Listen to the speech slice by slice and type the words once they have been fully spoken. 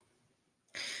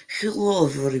Hello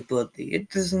everybody,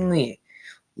 it is me,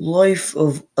 Life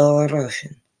of a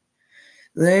Russian.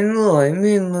 I know I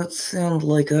may not sound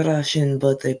like a Russian,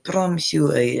 but I promise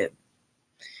you I am.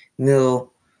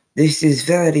 No, this is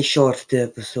very short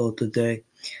episode today.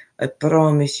 I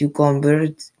promise you,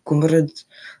 comrades,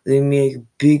 they make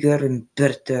bigger and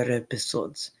better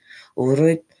episodes.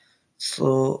 Alright?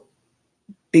 So,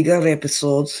 bigger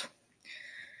episodes,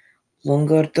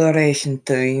 longer duration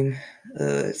time,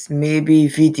 maybe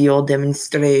video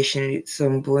demonstration at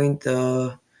some point,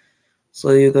 so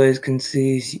you guys can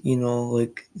see,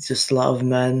 like it's a Slav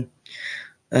man.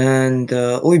 And,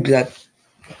 oi, блядь.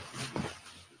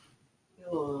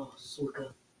 Oh,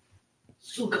 suka.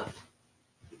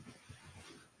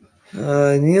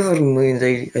 Never mind,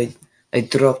 I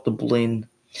dropped the blame.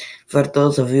 For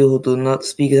those of you who do not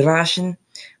speak Russian,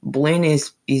 blame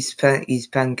is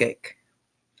pancake.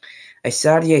 I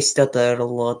sorry I stutter a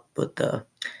lot, but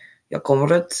yeah,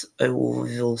 comrades, I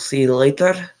will see you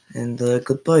later, and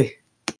goodbye.